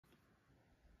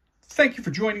Thank you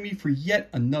for joining me for yet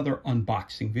another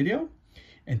unboxing video.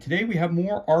 And today we have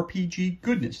more RPG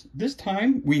goodness. This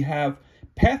time we have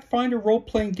Pathfinder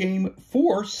role-playing game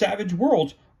for Savage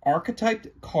Worlds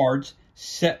Archetype Cards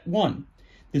Set 1.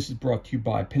 This is brought to you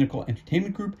by Pinnacle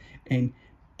Entertainment Group and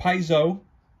Paizo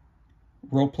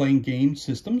Role-Playing Game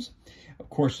Systems. Of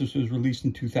course, this was released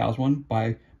in 2001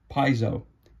 by Paizo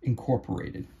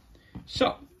Incorporated.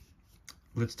 So,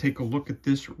 let's take a look at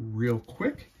this real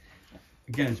quick.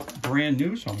 Again, it's brand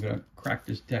new, so I'm going to crack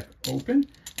this deck open.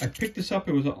 I picked this up.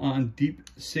 It was on deep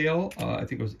sale. I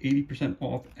think it was 80%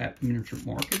 off at Miniature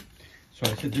Market. So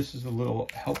I said this is a little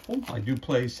helpful. I do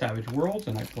play Savage Worlds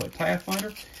and I play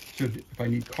Pathfinder. So if I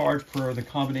need cards for the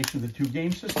combination of the two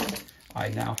game systems, I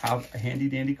now have a handy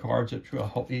dandy cards that will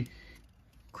help me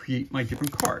create my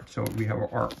different cards. So we have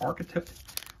our archetype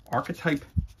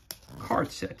card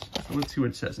sets. So let's see what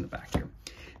it says in the back here.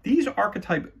 These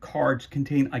archetype cards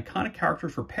contain iconic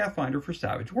characters for Pathfinder for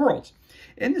Savage Worlds.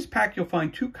 In this pack, you'll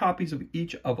find 2 copies of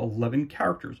each of 11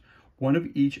 characters, one of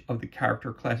each of the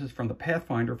character classes from the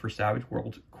Pathfinder for Savage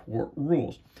Worlds core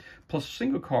rules, plus a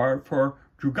single card for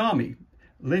Drugami,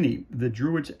 Linny, the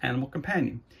Druid's animal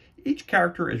companion. Each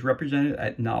character is represented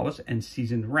at novice and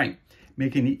seasoned rank,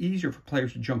 making it easier for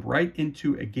players to jump right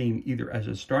into a game either as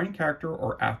a starting character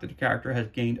or after the character has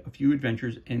gained a few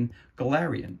adventures in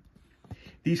Galarian.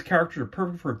 These characters are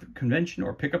perfect for convention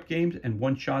or pickup games and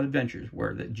one-shot adventures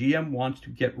where the GM wants to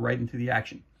get right into the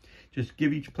action. Just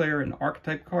give each player an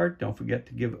archetype card. Don't forget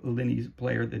to give Linny's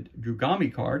player the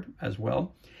Drugami card as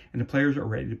well, and the players are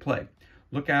ready to play.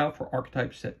 Look out for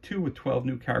Archetype Set 2 with 12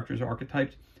 new characters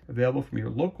archetypes available from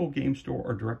your local game store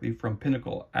or directly from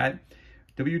Pinnacle at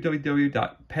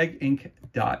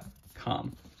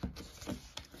www.peginc.com.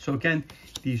 So again,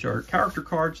 these are character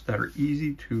cards that are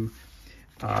easy to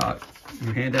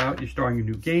you hand out. You're starting a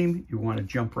new game, you want to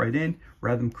jump right in.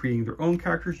 Rather than creating their own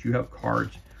characters, you have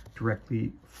cards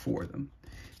directly for them.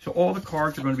 So all the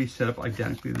cards are going to be set up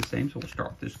identically the same. So we'll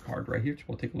start with this card right here. So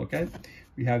we'll take a look at it.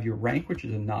 We have your rank, which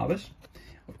is a novice.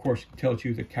 Of course, it tells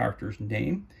you the character's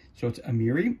name. So it's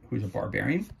Amiri, who's a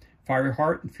barbarian. Fiery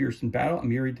heart and fierce in battle,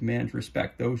 Amiri demands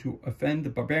respect. Those who offend the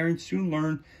barbarian soon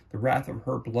learn the wrath of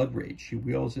her blood rage. She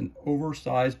wields an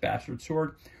oversized bastard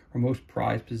sword, her most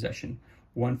prized possession,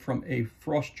 one from a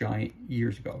frost giant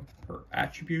years ago. Her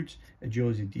attributes: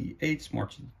 agility is D8,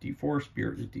 smarts is D4,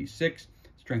 spirit is D6,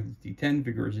 strength is D10,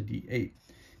 vigor is a D8.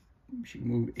 She can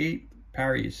move 8,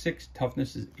 parry is 6,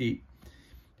 toughness is 8.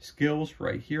 Skills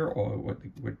right here, or what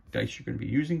dice you're going to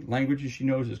be using. Languages she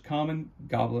knows is common,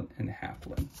 goblin, and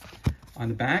halfling. On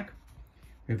the back,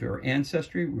 we have her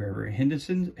ancestry, we have her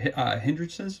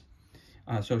hindrances.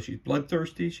 So she's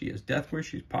bloodthirsty, she has death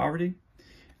wish, she's poverty.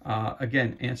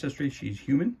 Again, ancestry, she's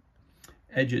human.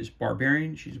 Edges,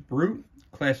 barbarian, she's brute.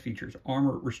 Class features: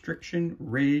 armor, restriction,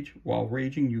 rage. While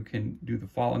raging, you can do the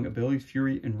following abilities: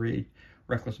 fury, and rage,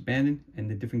 reckless abandon, and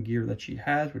the different gear that she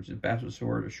has, which is a bastard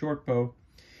sword, a short bow.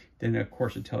 Then, of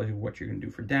course, it tells you what you're going to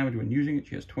do for damage when using it.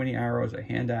 She has 20 arrows, a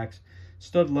hand axe,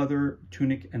 stud leather,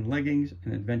 tunic and leggings,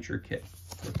 an adventure kit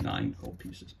with 9 gold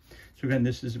pieces. So again,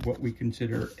 this is what we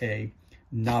consider a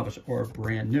novice or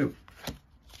brand new.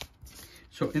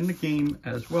 So in the game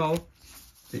as well,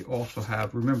 they also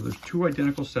have, remember, there's 2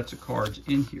 identical sets of cards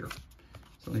in here.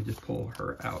 So let me just pull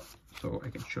her out so I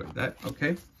can show you that.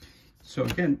 Okay. So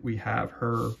again, we have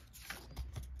her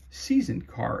season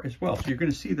card as well. So you're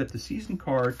going to see that the season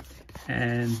card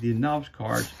and the novice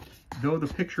cards, though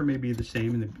the picture may be the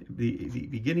same and the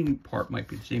beginning part might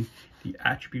be the same, the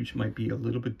attributes might be a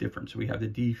little bit different. So we have the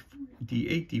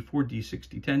D8, D4, D6,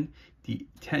 D10,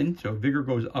 D10. So vigor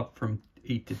goes up from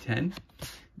 8 to 10.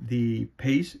 The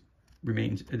pace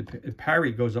remains, the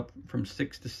parry goes up from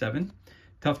 6 to 7.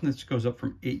 Toughness goes up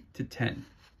from 8 to 10.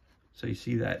 So you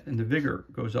see that, and the vigor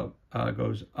goes up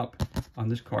on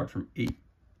this card from 8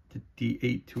 to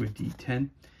D8 to a D10.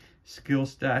 Skill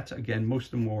stats, again, most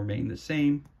of them will remain the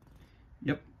same.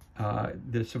 Yep.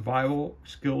 The survival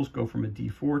skills go from a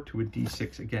D4 to a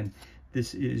D6. Again,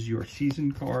 this is your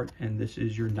season card and this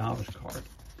is your novice card.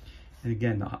 And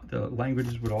again, the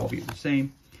languages would all be the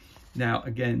same. Now,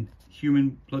 again,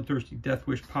 human, bloodthirsty, death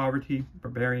wish, poverty,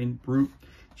 barbarian, brute.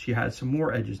 She has some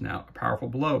more edges now. A powerful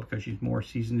blow because she's more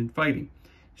seasoned in fighting.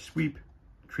 Sweep,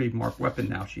 trademark weapon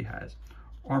now she has.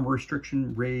 Armor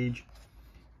restriction, rage,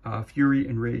 fury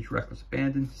and rage, reckless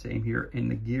abandon. Same here in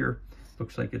the gear.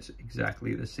 Looks like it's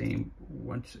exactly the same.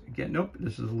 Once again, nope,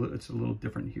 it's a little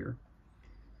different here.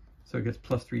 So it gets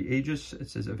 +3 aegis. It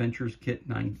says Adventures Kit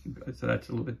 9, so that's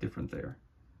a little bit different there.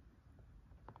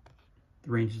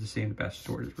 The range is the same, the best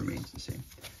sword remains the same.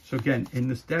 So again, in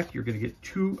this deck, you're going to get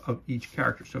 2 of each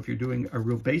character. So if you're doing a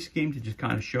real base game to just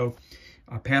kind of show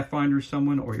a Pathfinder or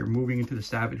someone, or you're moving into the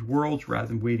Savage Worlds rather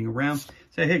than waiting around,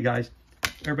 say, hey guys,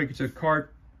 everybody gets a card,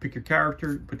 pick your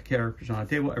character, put the characters on a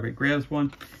table, everybody grabs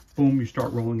one, boom, you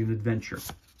start rolling an adventure.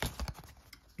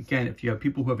 Again, if you have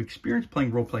people who have experience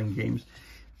playing role-playing games,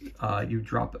 you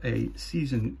drop a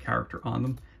seasoned character on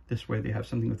them. This way they have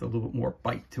something with a little bit more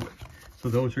bite to it. So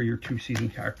those are your 2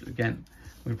 seasoned characters. Again,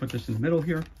 I'm going to put this in the middle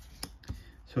here.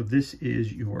 So this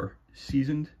is your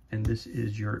seasoned and this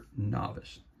is your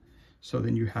novice. So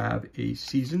then you have a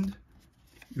seasoned,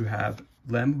 you have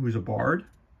Lem, who's a bard.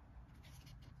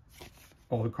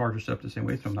 All the cards are set up the same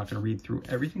way, so I'm not going to read through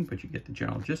everything, but you get the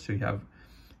general gist. So you have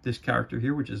this character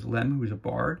here, which is Lem, who's a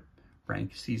bard,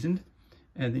 rank seasoned.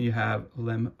 And then you have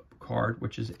Lem card,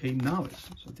 which is a novice.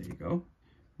 So there you go,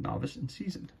 novice and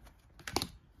seasoned.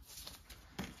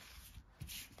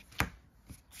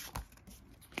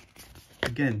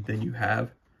 Again, then you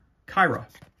have Kyra,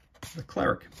 the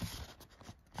cleric.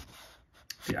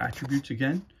 The attributes,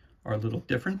 again, are a little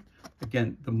different.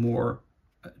 Again, the more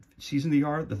seasoned they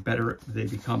are, the better they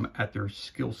become at their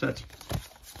skill sets.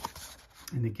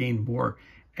 And they gain more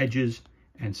edges,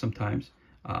 and sometimes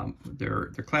their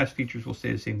class features will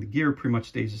stay the same. The gear pretty much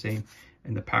stays the same,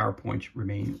 and the power points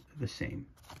remain the same.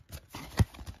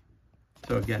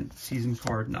 So again, seasoned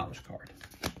card, novice card.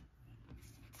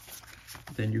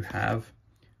 Then you have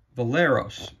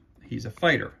Valeros. He's a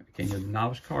fighter. Again, you have the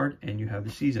novice card and you have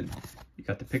the seasoned. You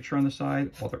got the picture on the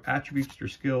side, all their attributes, their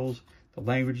skills, the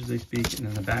languages they speak, and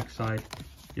then the back side,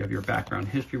 you have your background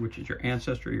history, which is your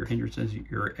ancestry, your hindrances,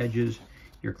 your edges,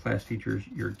 your class features,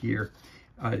 your gear.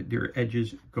 Your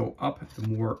edges go up. The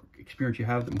more experience you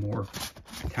have, the more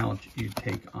talent you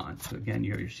take on. So again,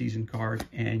 you have your seasoned card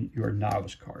and your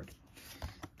novice card.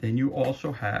 Then you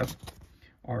also have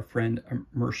our friend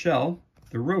Merchelle,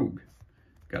 the rogue.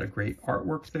 Got a great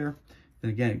artwork there.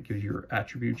 Then again, it gives you your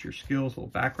attributes, your skills, a little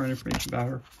background information about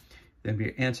her. Then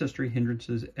your ancestry,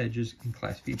 hindrances, edges, and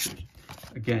class features.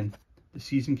 Again, the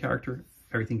seasoned character,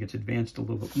 everything gets advanced a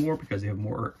little bit more because they have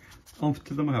more oomph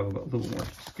to them, have a little more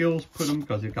skills put them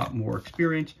because they've got more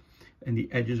experience. And the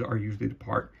edges are usually the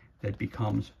part that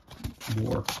becomes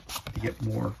more, to get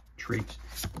more traits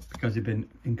because they've been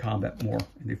in combat more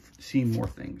and they've seen more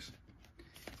things.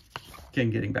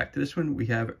 Again, getting back to this one, we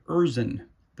have Erzin,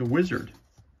 the wizard.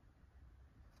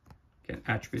 Again,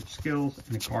 attributes, skills,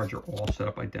 and the cards are all set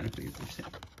up identically as the same.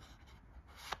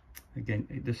 Again,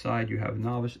 at this side you have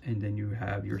novice, and then you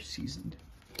have your seasoned.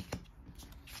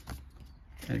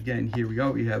 And again, here we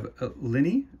go. We have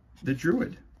Linny, the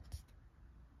druid.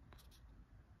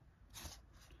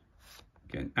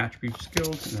 Again, attributes,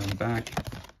 skills, and on the back,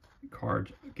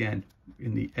 cards. Again,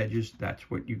 in the edges, that's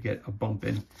what you get a bump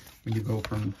in when you go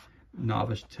from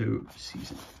novice to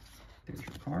seasoned. There's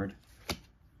your card.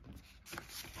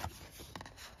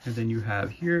 And then you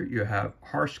have here, you have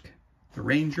Harsk, the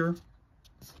ranger.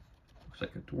 Looks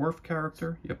like a dwarf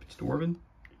character. Yep, it's dwarven.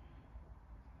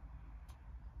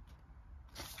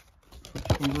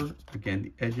 Flips over. Again,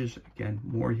 the edges, again,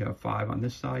 more. You have 5 on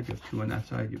this side. You have 2 on that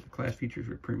side. You have the class features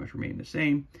which pretty much remain the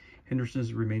same.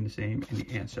 Hindrances remain the same, and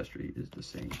the ancestry is the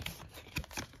same.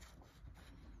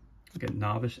 Again,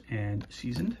 novice and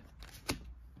seasoned.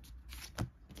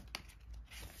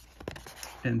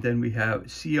 And then we have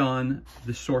Sion,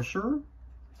 the sorcerer.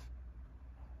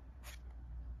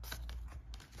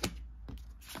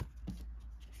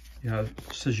 You have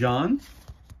Sajan,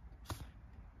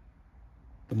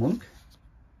 the monk.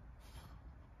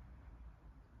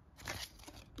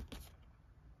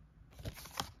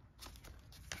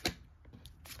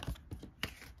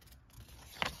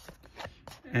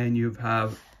 And you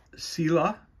have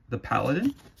Sila, the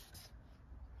paladin.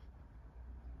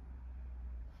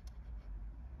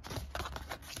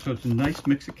 So it's a nice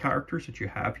mix of characters that you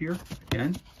have here.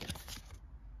 Again,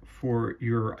 for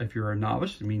your, if you're a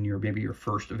novice, I mean, you're maybe your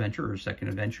first adventure or second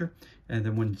adventure. And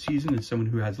then when seasoned is someone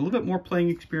who has a little bit more playing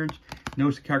experience,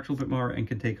 knows the character a little bit more, and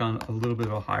can take on a little bit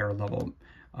of a higher level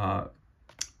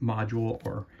module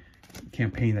or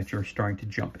campaign that you're starting to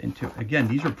jump into. Again,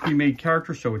 these are pre-made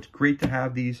characters, so it's great to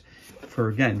have these for,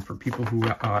 again, for people who,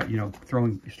 you know,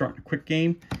 starting a quick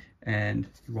game and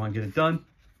you want to get it done.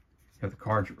 You have the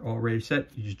cards already set,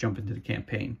 you just jump into the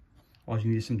campaign. All you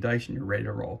need is some dice and you're ready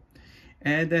to roll.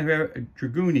 And then we have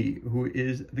Draguni, who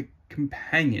is the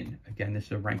companion. Again, this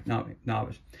is a ranked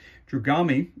novice.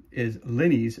 Dragami is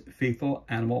Linny's faithful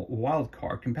animal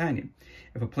wildcard companion.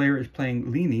 If a player is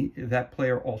playing Linny, that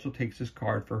player also takes this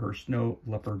card for her snow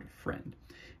leopard friend.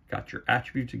 Got your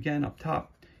attributes again up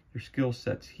top, your skill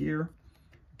sets here.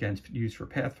 Again, it's used for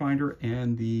Pathfinder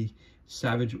and the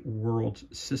Savage Worlds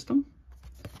system.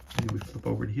 And we flip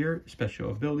over to here,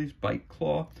 special abilities, Bite,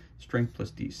 Claw, Strength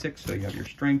plus D6. So you have your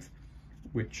Strength,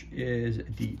 which is a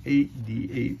D8,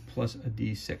 D8 plus a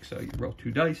D6. So you roll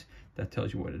 2 dice. That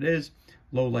tells you what it is.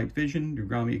 Low light vision.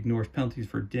 Drugami ignores penalties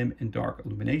for dim and dark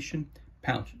illumination.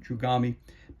 Pounce. Drugami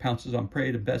pounces on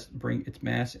prey to best bring its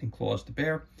mass and claws to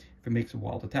bear. If it makes a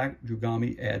wild attack,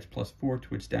 Drugami adds +4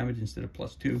 to its damage instead of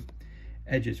 +2.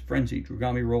 Edges. Frenzy.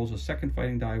 Drugami rolls a second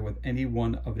fighting die with any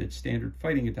one of its standard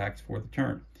fighting attacks for the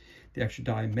turn. The extra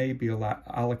die may be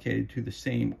allocated to the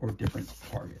same or different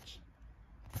targets.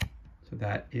 So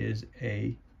that is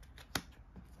a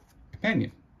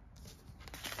companion.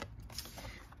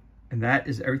 And that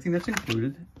is everything that's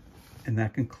included. And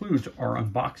that concludes our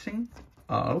unboxing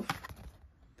of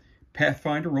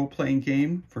Pathfinder role-playing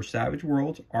game for Savage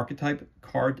Worlds Archetype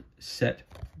Card Set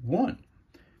 1.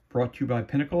 Brought to you by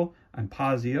Pinnacle and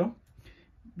Pazio.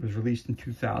 It was released in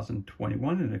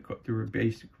 2021 and the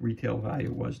basic retail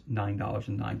value was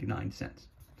 $9.99.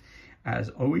 As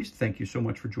always, thank you so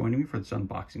much for joining me for this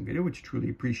unboxing video, which is truly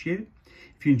appreciated.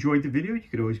 If you enjoyed the video, you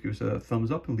could always give us a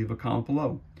thumbs up and leave a comment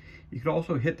below. You could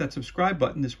also hit that subscribe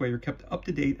button. This way you're kept up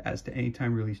to date as to any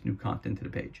time we release new content to the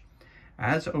page.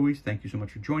 As always, thank you so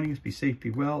much for joining us. Be safe,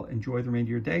 be well, enjoy the remainder of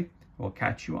your day. We'll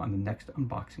catch you on the next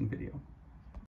unboxing video.